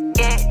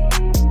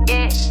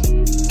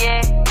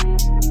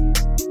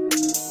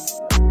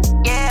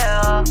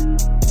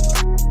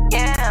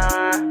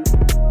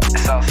 It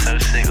sounds so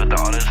sick with the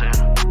auto-tune.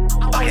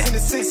 I was in the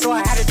six, so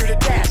I had to do the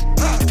dash.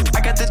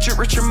 I got got the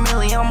drip Richard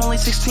Millie. I'm only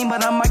 16,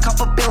 but I might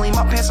cop a Billy.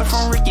 My pants are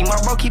from Ricky, my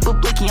bro keep a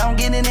blicky. I'm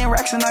getting in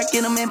racks and I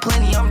get them in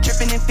plenty. I'm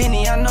dripping in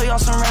Finny. I know y'all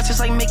some rats just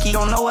like Mickey.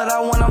 Don't know what I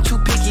want, I'm too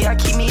picky. I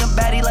keep me a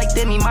baddie like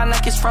Demi. My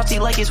neck is frosty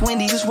like it's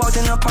windy. Just walked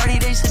in a party,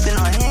 they sipping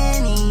on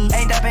Henny.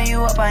 Ain't dapping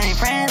you up, I ain't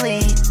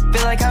friendly.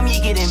 Feel like I'm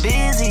getting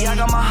busy. I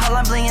got my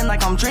hotline blingin'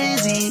 like I'm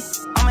Drizzy.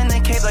 I'm in the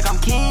cave like I'm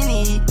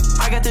Kenny.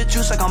 I got the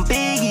juice like I'm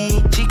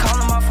Biggie. She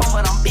calling my phone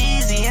but I'm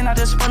busy. And I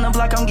just spun the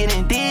block, I'm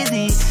getting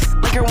dizzy.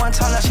 Lick her one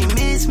time, now she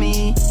miss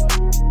me.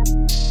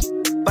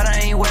 But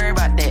I ain't worried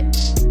about that.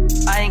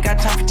 I ain't got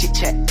time for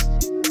chit-chat.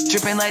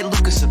 Dripping like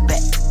Lucas a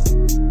bet.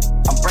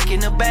 I'm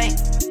breaking the bank.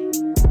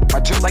 I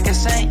drip like a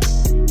saint.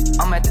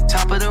 I'm at the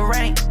top of the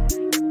rank.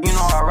 You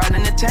know I ride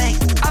in the tank.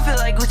 I feel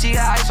like Gucci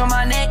got ice on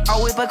my neck. I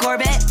whip a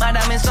Corvette. My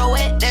diamonds so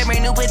wet. They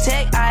bring new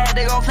Patek. I had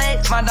to go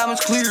flex. My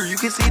diamonds clear. You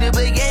can see the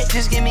baguette.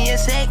 Just give me a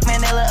sec.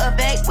 Mandela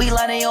effect. We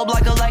lighting your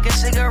block up like a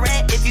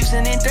cigarette. If you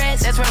sending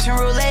threats, that's Russian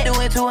roulette.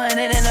 Doing 200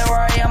 in a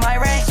Rari on my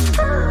rack.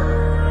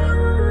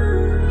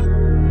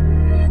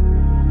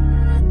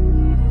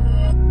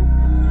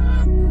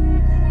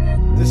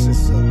 This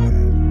is so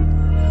bad.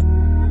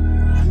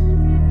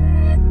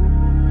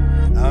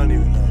 I don't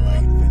even know if I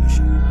can finish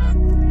it.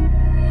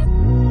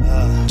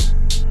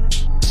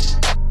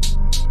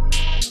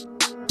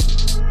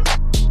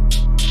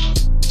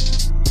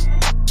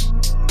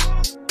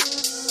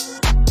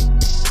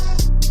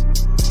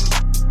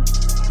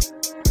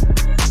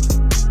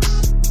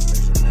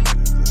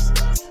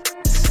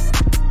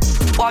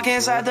 Walk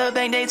inside the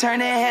bank, they turn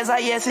their heads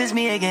like, yes, it's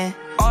me again.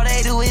 All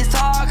they do is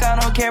talk, I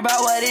don't care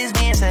about what is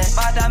being said.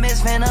 My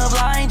diamonds finna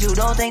blind you,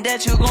 don't think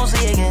that you gon'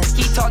 see again.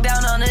 Keep talk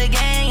down on the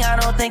gang, I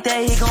don't think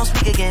that he gon'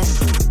 speak again.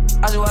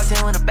 I just walked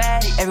in with a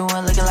baddie,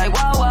 everyone looking like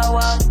wow, wow,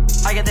 wow.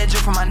 I got that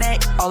drip from my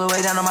neck, all the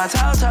way down to my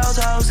toes.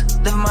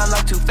 Living my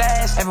life too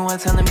fast, everyone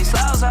telling me slow.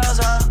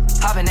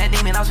 Hopping that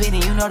demon, I'm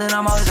speeding, you know that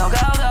I'm always gon' go.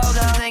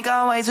 Think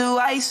I'm way too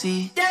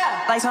icy,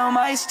 like some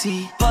iced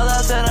tea. Pull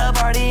up to the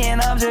party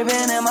and I'm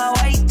dripping in my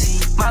white tee.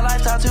 My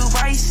lifestyle too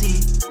pricey,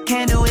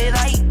 can't do it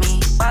like me.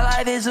 My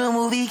life is a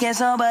movie, can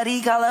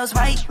somebody call up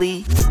Spike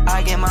Lee?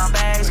 I get my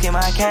bags, get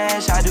my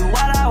cash, I do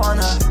what I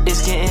wanna.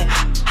 It's getting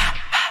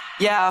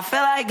yeah, I feel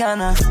like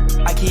gonna.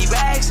 I keep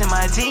racks in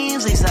my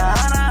jeans, Lisa,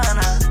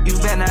 Hana. You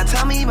better not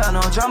tell me about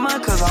no drama,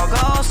 cause I'll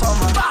go so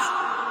much.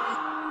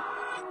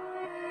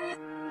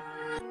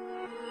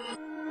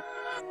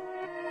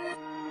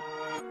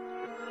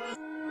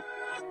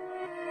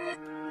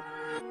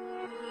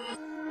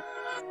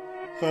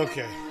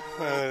 Okay,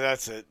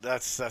 that's it.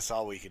 That's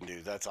all we can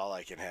do. That's all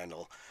I can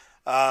handle.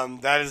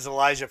 That is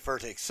Elijah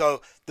Furtick.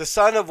 So the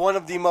son of one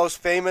of the most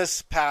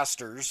famous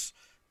pastors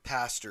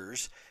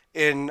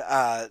in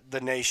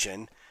the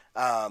nation.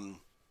 And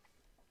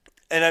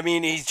I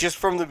mean, he's just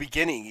from the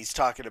beginning. He's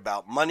talking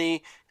about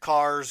money,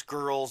 cars,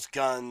 girls,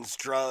 guns,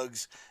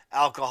 drugs,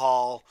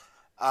 alcohol.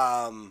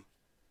 I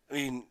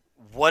mean,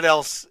 what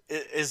else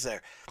is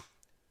there?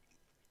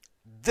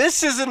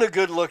 This isn't a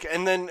good look.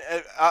 And then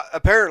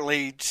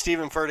apparently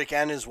Stephen Furtick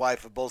and his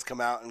wife have both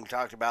come out and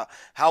talked about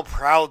how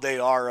proud they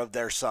are of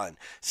their son.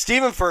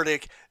 Stephen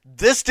Furtick,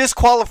 this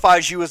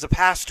disqualifies you as a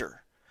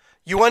pastor.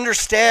 You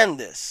understand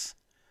this.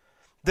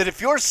 That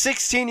if your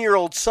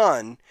 16-year-old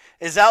son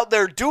is out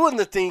there doing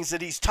the things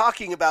that he's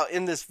talking about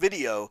in this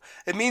video,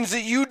 it means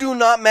that you do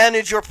not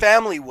manage your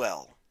family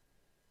well.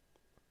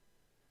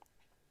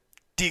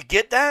 Do you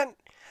get that?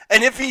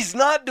 And if he's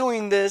not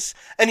doing this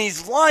and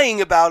he's lying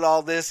about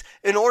all this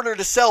in order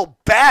to sell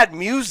bad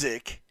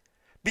music,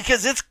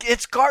 because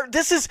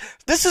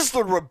this is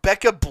the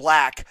Rebecca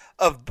Black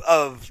of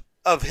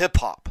hip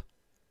hop.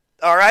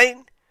 All right?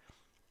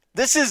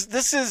 This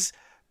is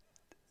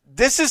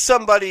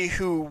somebody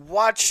who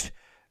watched,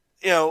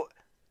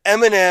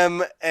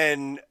 Eminem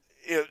and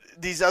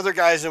these other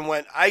guys and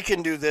went, I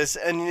can do this.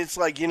 And it's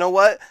like, you know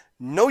what?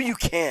 No, you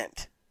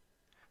can't.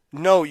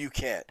 No, you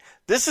can't.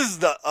 This is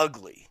the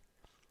ugly.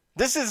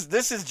 This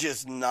is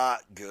just not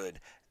good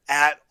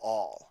at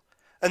all.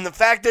 And the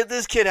fact that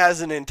this kid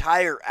has an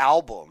entire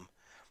album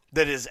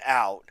that is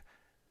out,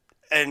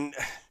 and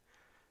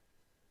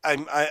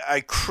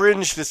I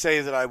cringe to say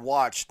that I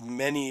watched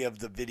many of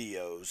the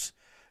videos.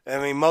 I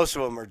mean, most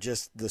of them are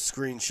just the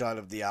screenshot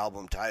of the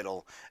album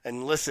title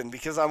and listen,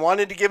 because I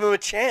wanted to give him a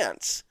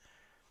chance.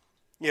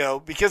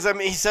 Because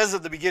he says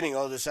at the beginning,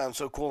 oh, this sounds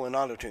so cool in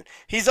auto-tune.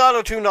 He's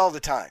auto-tuned all the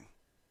time,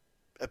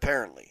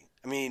 apparently.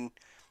 I mean,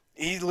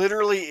 he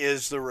literally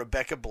is the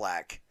Rebecca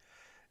Black.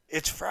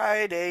 It's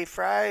Friday,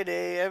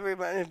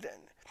 everybody.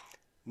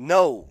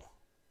 No,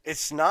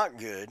 it's not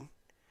good.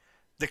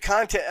 The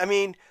content, I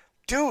mean,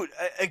 dude,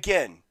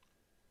 again,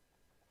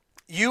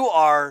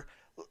 you're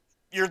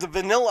the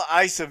Vanilla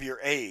Ice of your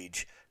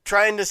age,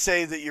 trying to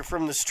say that you're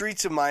from the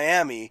streets of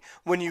Miami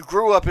when you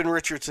grew up in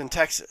Richardson,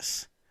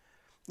 Texas.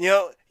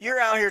 You're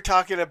out here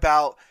talking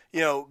about,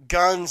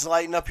 guns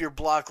lighting up your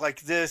block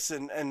like this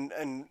and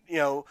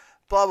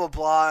blah, blah,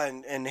 blah,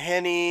 and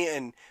Henny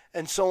and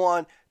so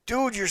on.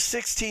 Dude, you're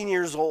 16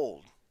 years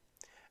old.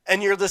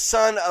 And you're the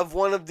son of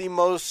one of the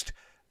most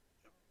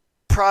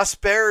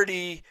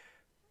prosperity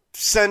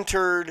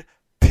centered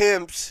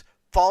pimps,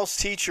 false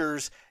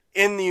teachers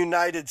in the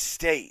United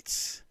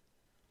States.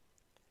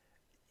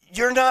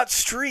 You're not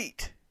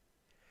street.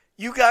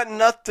 You got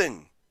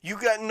nothing. You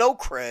got no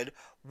cred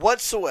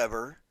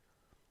whatsoever.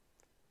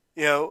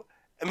 You know,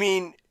 I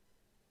mean,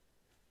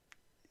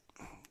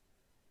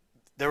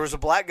 there was a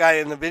black guy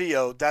in the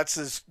video. That's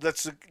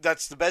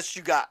the best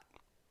you got.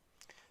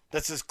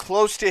 That's as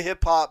close to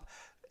hip hop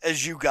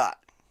as you got.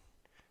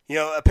 You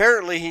know,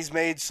 apparently he's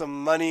made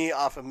some money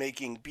off of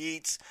making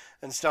beats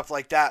and stuff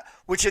like that,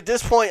 which at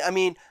this point, I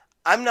mean,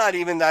 I'm not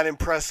even that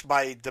impressed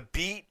by the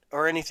beat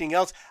or anything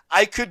else.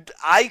 I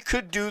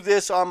could do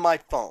this on my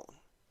phone,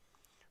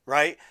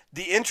 right?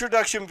 The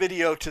introduction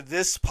video to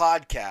this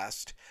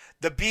podcast,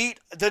 the beat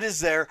that is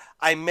there,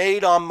 I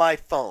made on my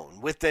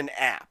phone with an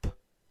app.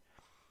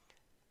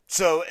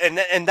 So,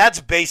 and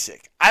that's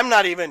basic. I'm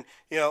not even,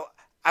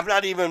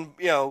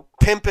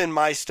 pimping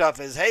my stuff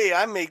as, hey,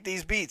 I make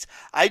these beats.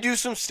 I do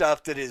some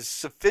stuff that is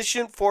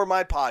sufficient for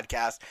my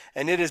podcast,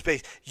 and it is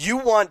based. You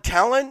want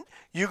talent?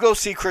 You go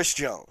see Chris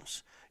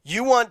Jones.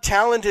 You want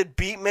talented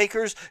beat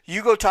makers?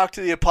 You go talk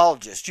to The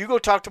Apologist. You go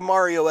talk to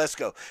Mario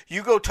Esco.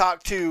 You go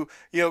talk to,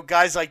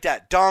 guys like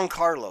that. Don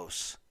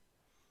Carlos.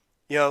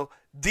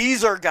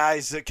 These are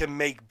guys that can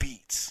make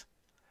beats.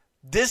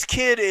 This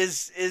kid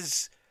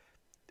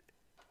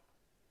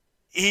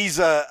he's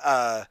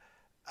a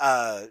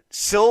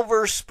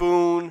silver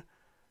spoon,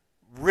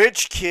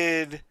 rich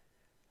kid,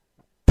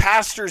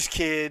 pastor's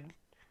kid,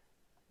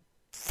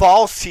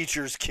 false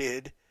teacher's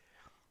kid,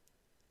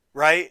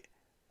 right?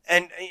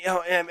 And,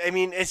 I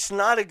mean, it's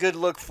not a good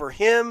look for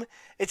him.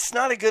 It's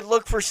not a good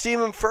look for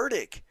Stephen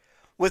Furtick.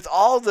 With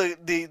all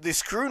the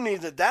scrutiny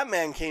that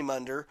man came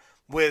under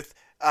with,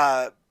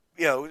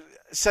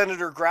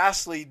 Senator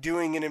Grassley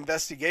doing an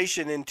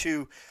investigation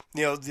into,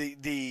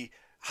 the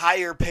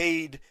higher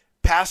paid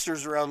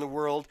pastors around the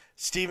world,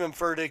 Stephen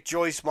Furtick,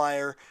 Joyce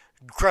Meyer,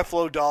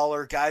 Creflo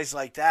Dollar, guys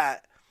like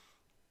that.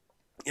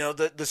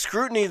 The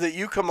scrutiny that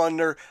you come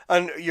under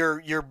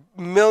your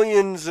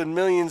millions and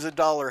millions of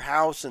dollar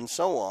house and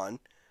so on,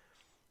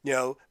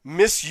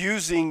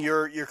 misusing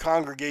your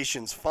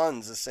congregation's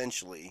funds,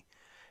 essentially.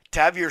 To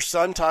have your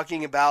son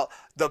talking about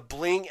the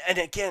bling, and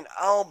again,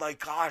 oh my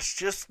gosh,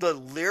 just the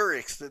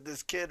lyrics that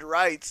this kid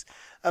writes.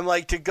 I'm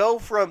like, to go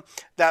from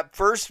that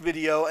first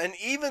video, and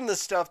even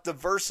the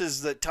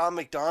verses that Tom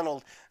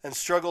McDonald and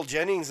Struggle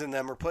Jennings and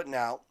them are putting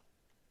out,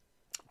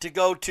 to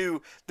go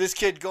to this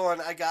kid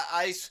going, I got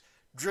ice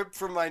drip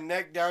from my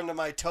neck down to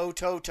my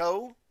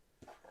toe.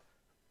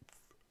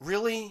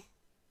 Really?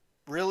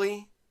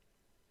 Really?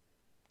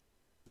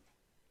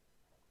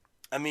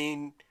 I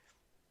mean,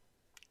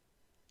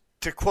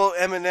 to quote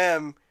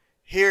Eminem,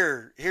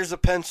 here's a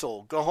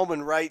pencil. Go home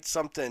and write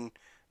something.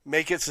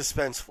 Make it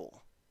suspenseful.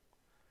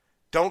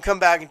 Don't come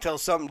back until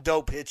something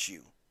dope hits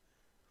you.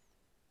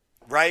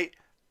 Right?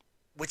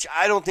 Which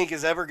I don't think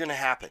is ever going to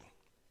happen.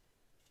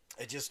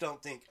 I just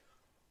don't think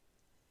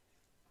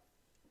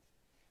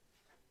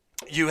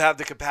you have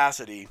the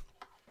capacity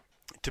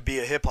to be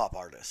a hip-hop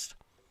artist.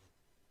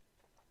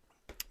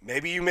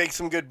 Maybe you make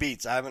some good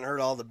beats. I haven't heard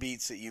all the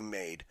beats that you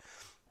made.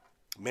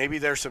 Maybe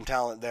there's some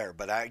talent there,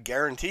 but I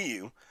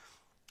guarantee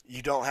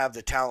you don't have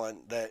the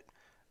talent that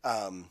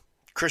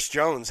Chris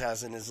Jones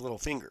has in his little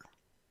finger.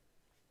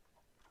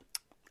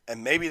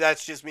 And maybe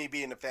that's just me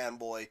being a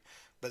fanboy,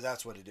 but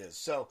that's what it is.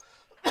 So,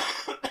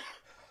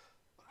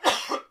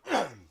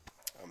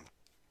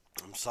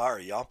 I'm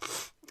sorry, y'all.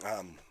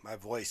 My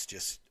voice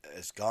just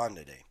is gone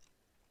today.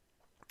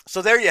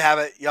 So there you have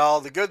it,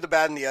 y'all. The good, the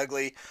bad, and the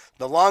ugly.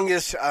 The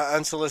longest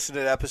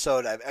unsolicited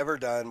episode I've ever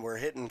done. We're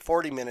hitting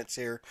 40 minutes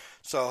here.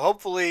 So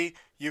hopefully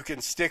you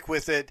can stick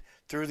with it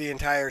through the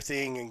entire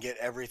thing and get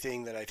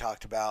everything that I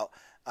talked about.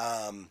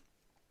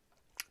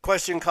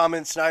 Question,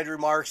 comment, snide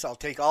remarks. I'll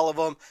take all of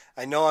them.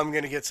 I know I'm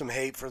going to get some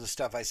hate for the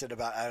stuff I said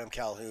about Adam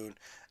Calhoun.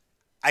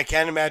 I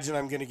can't imagine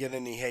I'm going to get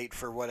any hate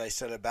for what I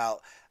said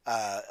about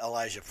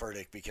Elijah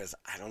Furtick, because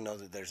I don't know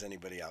that there's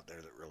anybody out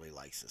there that really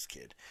likes this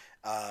kid.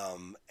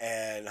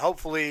 And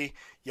hopefully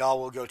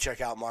y'all will go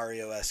check out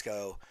Mario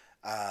Esco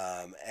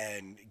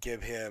and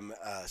give him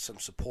some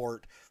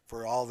support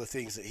for all the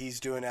things that he's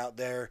doing out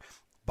there.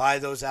 Buy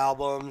those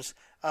albums.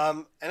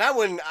 And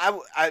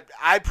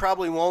I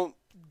probably won't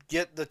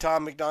get the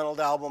Tom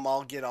McDonald album.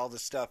 I'll get all the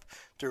stuff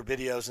through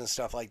videos and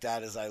stuff like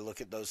that as I look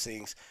at those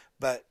things.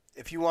 But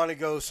if you want to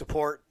go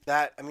support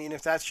that, I mean,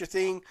 if that's your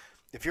thing,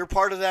 if you're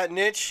part of that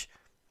niche,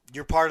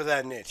 you're part of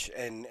that niche.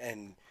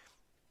 And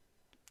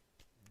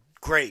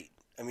great.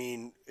 I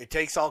mean, it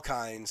takes all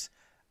kinds.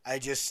 I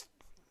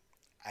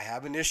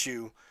have an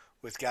issue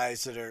with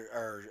guys that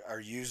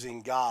are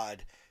using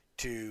God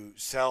to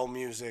sell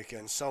music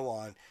and so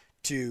on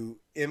to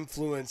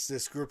influence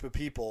this group of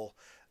people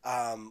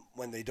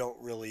when they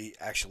don't really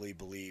actually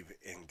believe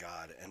in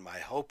God. And my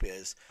hope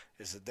is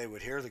that they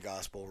would hear the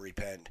gospel,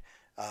 repent,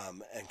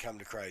 and come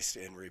to Christ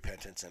in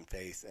repentance and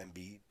faith and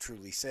be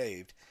truly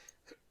saved.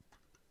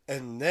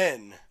 And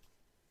then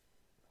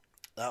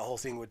that whole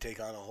thing would take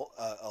on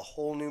a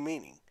whole new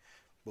meaning.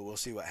 But we'll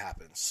see what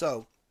happens.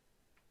 So,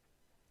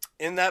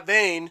 in that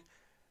vein,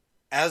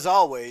 as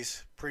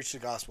always, preach the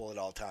gospel at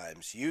all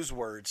times. Use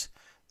words,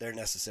 they're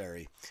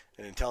necessary.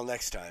 And until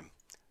next time,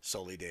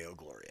 Soli Deo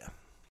Gloria.